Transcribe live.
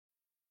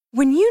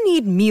When you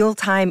need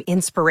mealtime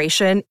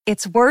inspiration,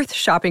 it's worth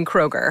shopping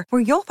Kroger,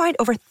 where you'll find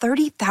over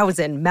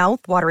 30,000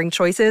 mouth-watering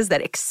choices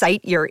that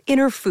excite your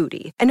inner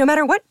foodie. And no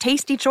matter what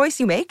tasty choice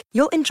you make,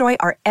 you'll enjoy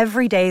our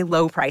everyday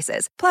low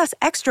prices, plus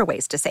extra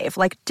ways to save,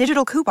 like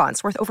digital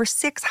coupons worth over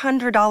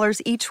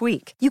 $600 each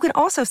week. You can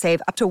also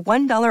save up to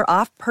 $1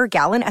 off per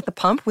gallon at the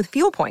pump with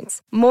fuel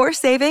points. More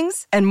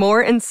savings and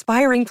more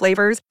inspiring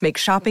flavors make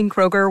shopping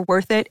Kroger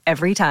worth it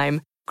every time.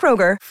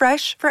 Kroger,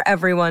 fresh for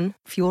everyone.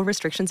 Fuel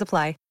restrictions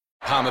apply.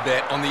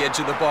 Palmerbet on the edge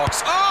of the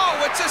box.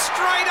 Oh, it's a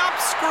straight-up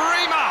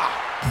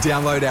screamer!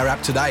 Download our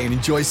app today and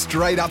enjoy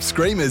straight-up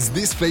screamers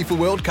this FIFA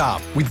World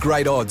Cup with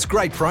great odds,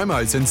 great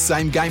promos and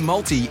same-game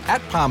multi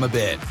at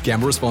Palmerbet.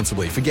 Gamble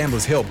responsibly. For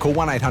Gamblers' Help, call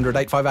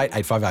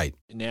 1-800-858-858.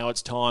 Now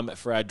it's time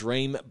for our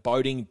dream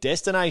boating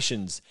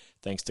destinations.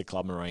 Thanks to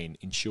Club Marine.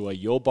 Insure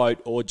your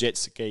boat or jet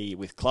ski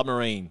with Club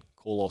Marine.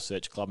 Call or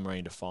search Club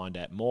Marine to find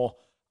out more.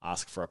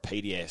 Ask for a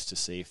PDS to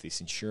see if this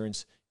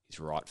insurance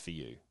is right for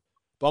you.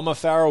 Bomber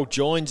Farrell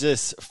joins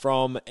us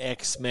from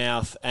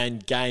Exmouth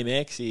and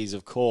GameX. He is,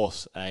 of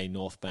course, a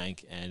North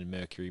Bank and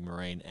Mercury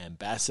Marine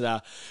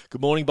ambassador.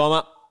 Good morning,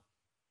 Bomber.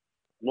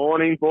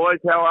 Morning, boys.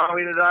 How are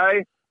we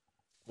today?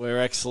 We're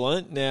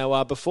excellent.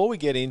 Now, before we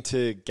get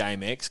into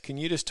GameX, can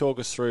you just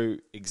talk us through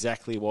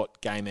exactly what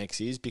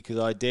GameX is? Because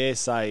I dare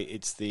say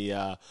it's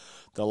the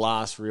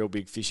last real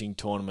big fishing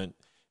tournament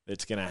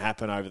that's going to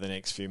happen over the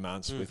next few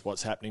months with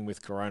what's happening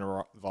with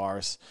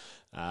coronavirus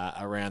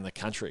around the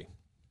country.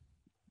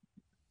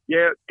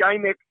 Yeah,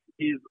 GameX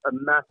is a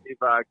massive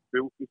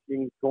bill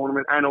fishing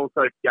tournament and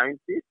also game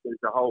fish.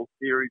 There's a whole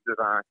series of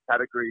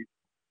categories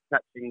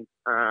catching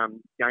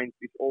game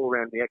fish all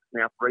around the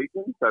Exmouth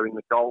region, so in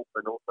the Gulf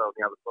and also on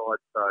the other side.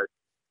 So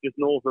just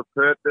north of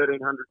Perth,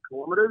 1,300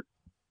 kilometres,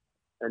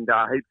 and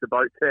heaps of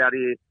boats out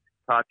here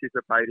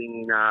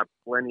participating in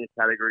plenty of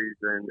categories,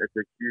 and it's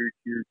a huge,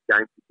 huge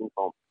game fishing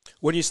comp.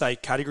 When you say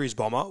categories,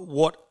 Bomber,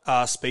 what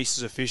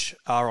species of fish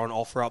are on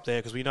offer up there?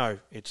 Because we know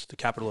it's the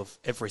capital of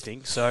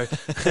everything. So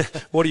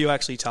what are you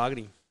actually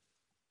targeting?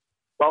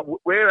 Well,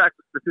 we're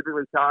actually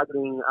specifically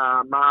targeting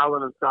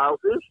marlin and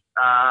sailfish.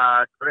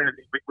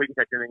 We can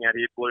catch anything out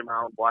here: blue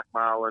marlin, black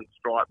marlin,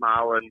 striped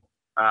marlin,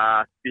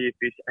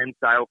 spearfish and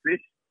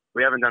sailfish.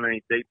 We haven't done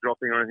any deep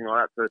dropping or anything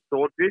like that for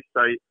swordfish.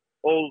 So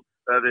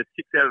there's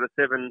 6 out of the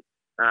 7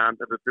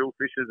 of the bill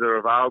fishes are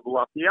available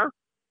up here.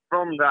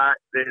 From that,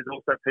 there's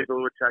also people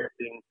who are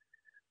chasing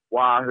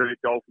wahoo,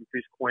 dolphin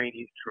fish,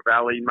 queenies,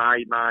 trevally,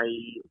 may,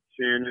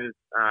 tunas,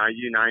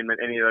 you name it,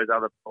 any of those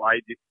other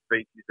pelagic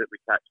species that we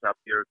catch up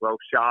here as well,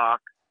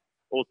 sharks,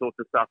 all sorts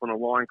of stuff on the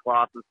line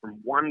classes from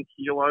 1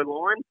 kilo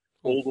line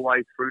all the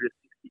way through to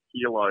 60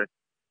 kilo.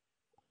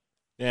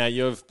 Now,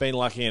 you've been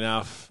lucky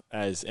enough,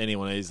 as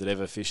anyone is that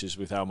ever fishes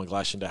with Al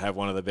McGlashan, to have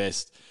one of the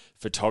best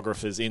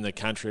photographers in the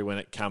country when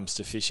it comes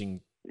to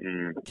fishing,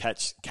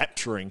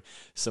 capturing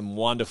some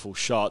wonderful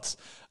shots.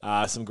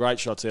 Some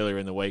great shots earlier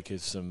in the week of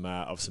some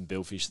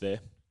billfish there.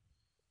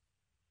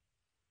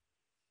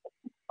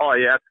 Oh,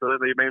 yeah,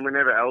 absolutely. I mean,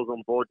 whenever Al's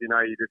on board, you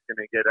know you're just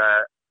going to get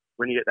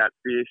when you get that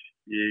fish,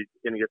 you're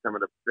going to get some of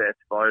the best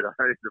photos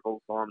of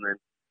all time. Then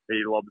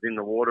he lobs in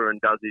the water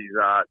and does his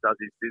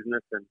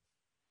business.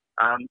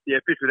 And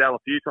fished with Al a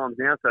few times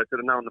now, so sort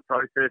of knowing the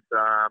process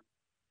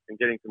and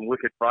getting some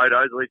wicked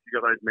photos. At least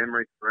you've got those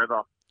memories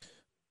forever.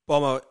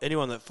 Bomber,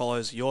 anyone that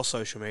follows your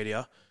social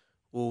media,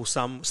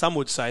 some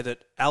would say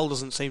that Al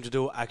doesn't seem to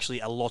do actually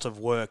a lot of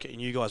work,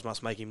 and you guys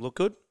must make him look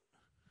good.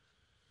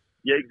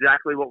 Yeah,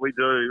 exactly what we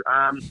do.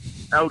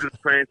 Al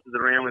just prances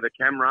around with a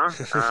camera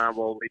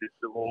while we just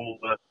do all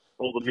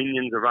the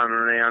minions are running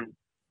around,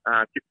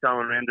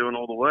 tiptoeing around doing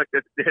all the work.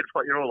 That's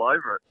what you're all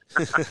over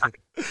it.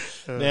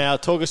 Now,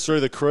 talk us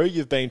through the crew.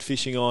 You've been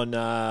fishing on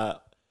a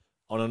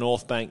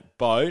North Bank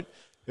boat.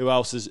 Who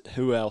else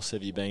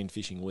have you been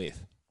fishing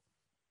with?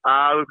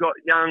 We've got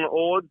young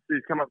Ords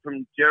who's come up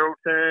from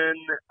Geraldton,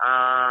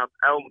 Al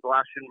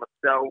McGlashan,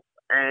 myself,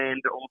 and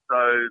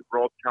also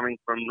Rob coming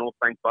from North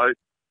Bank Boats,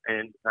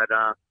 and had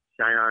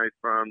Shano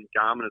from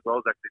Garmin as well.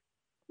 He's actually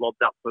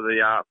lobbed up for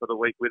the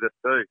week with us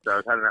too. So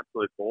we've had an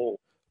absolute ball.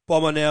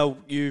 Bomber, now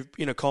you've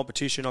in a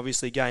competition,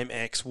 obviously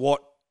GameX.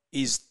 What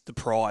is the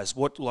prize?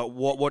 What's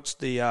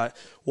the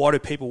why do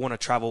people want to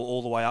travel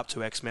all the way up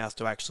to Exmouth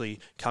to actually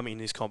come in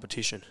this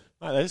competition?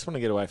 Mate, they just want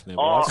to get away from their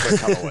wives for a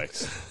couple of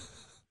weeks.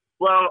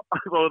 Well,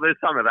 there's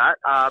some of that.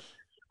 I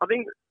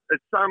think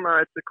it's a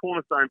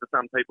cornerstone for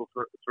some people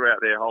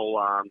throughout their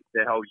whole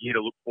year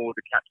to look forward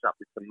to catch up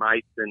with some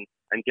mates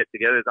and get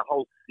together. There's a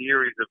whole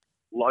series of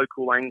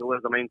local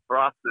anglers. I mean, for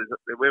us,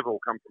 we've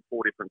all come from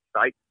 5 different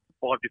states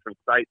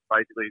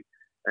basically,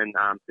 and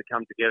to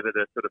come together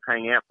to sort of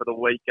hang out for the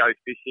week, go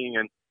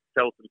fishing and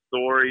tell some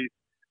stories.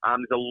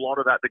 There's a lot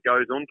of that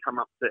goes on. Come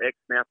up to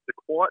Exmouth. It's a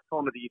quiet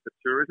time of the year for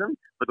tourism,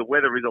 but the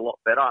weather is a lot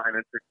better, and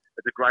it's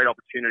a great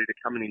opportunity to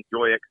come and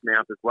enjoy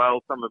Exmouth as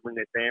well. Some of them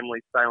bring their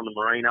families, stay on the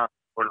marina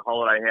or in a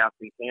holiday house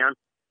in town,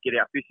 get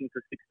out fishing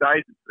for 6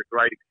 days. It's a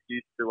great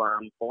excuse to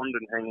bond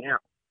and hang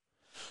out.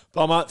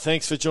 Bomber,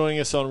 thanks for joining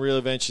us on Real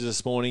Adventures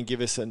this morning. Give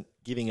us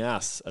giving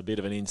us a bit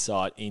of an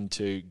insight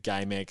into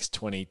GameX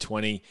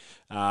 2020.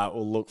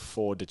 We'll look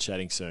forward to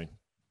chatting soon.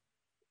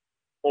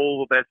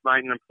 All the best,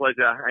 mate, and a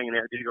pleasure hanging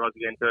out with you guys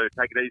again too.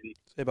 Take it easy.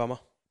 See you, Bomber.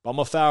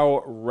 Bomber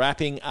Farrell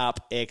wrapping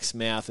up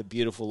Exmouth, a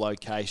beautiful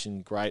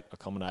location, great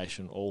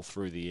accommodation all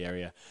through the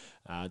area.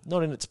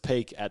 Not in its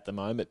peak at the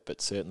moment,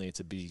 but certainly it's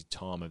a busy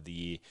time of the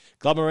year.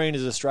 Club Marine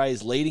is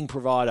Australia's leading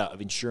provider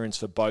of insurance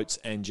for boats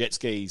and jet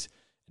skis.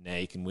 Now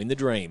you can win the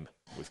dream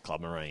with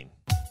Club Marine.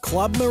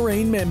 Club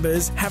Marine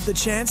members have the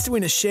chance to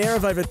win a share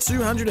of over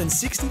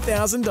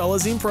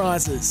 $260,000 in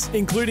prizes,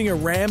 including a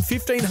Ram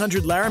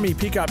 1500 Laramie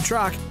pickup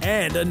truck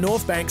and a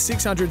Northbank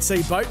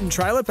 600C boat and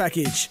trailer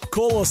package.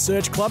 Call or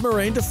search Club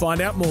Marine to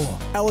find out more.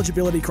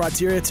 Eligibility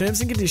criteria,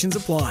 terms and conditions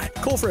apply.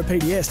 Call for a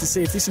PDS to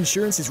see if this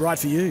insurance is right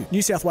for you.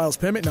 New South Wales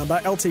permit number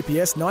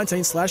LTPS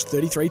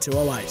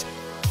 19/33208.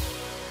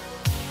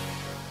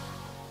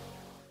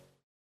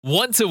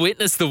 Want to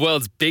witness the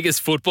world's biggest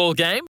football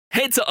game?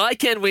 Head to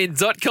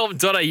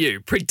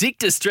iCanWin.com.au,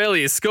 predict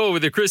Australia's score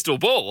with a crystal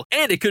ball,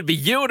 and it could be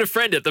you and a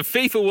friend at the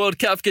FIFA World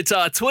Cup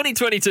Qatar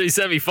 2022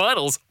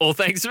 semi-finals, all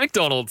thanks to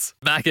McDonald's.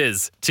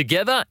 Maccas,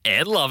 together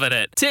and loving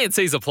it.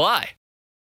 TNCs apply.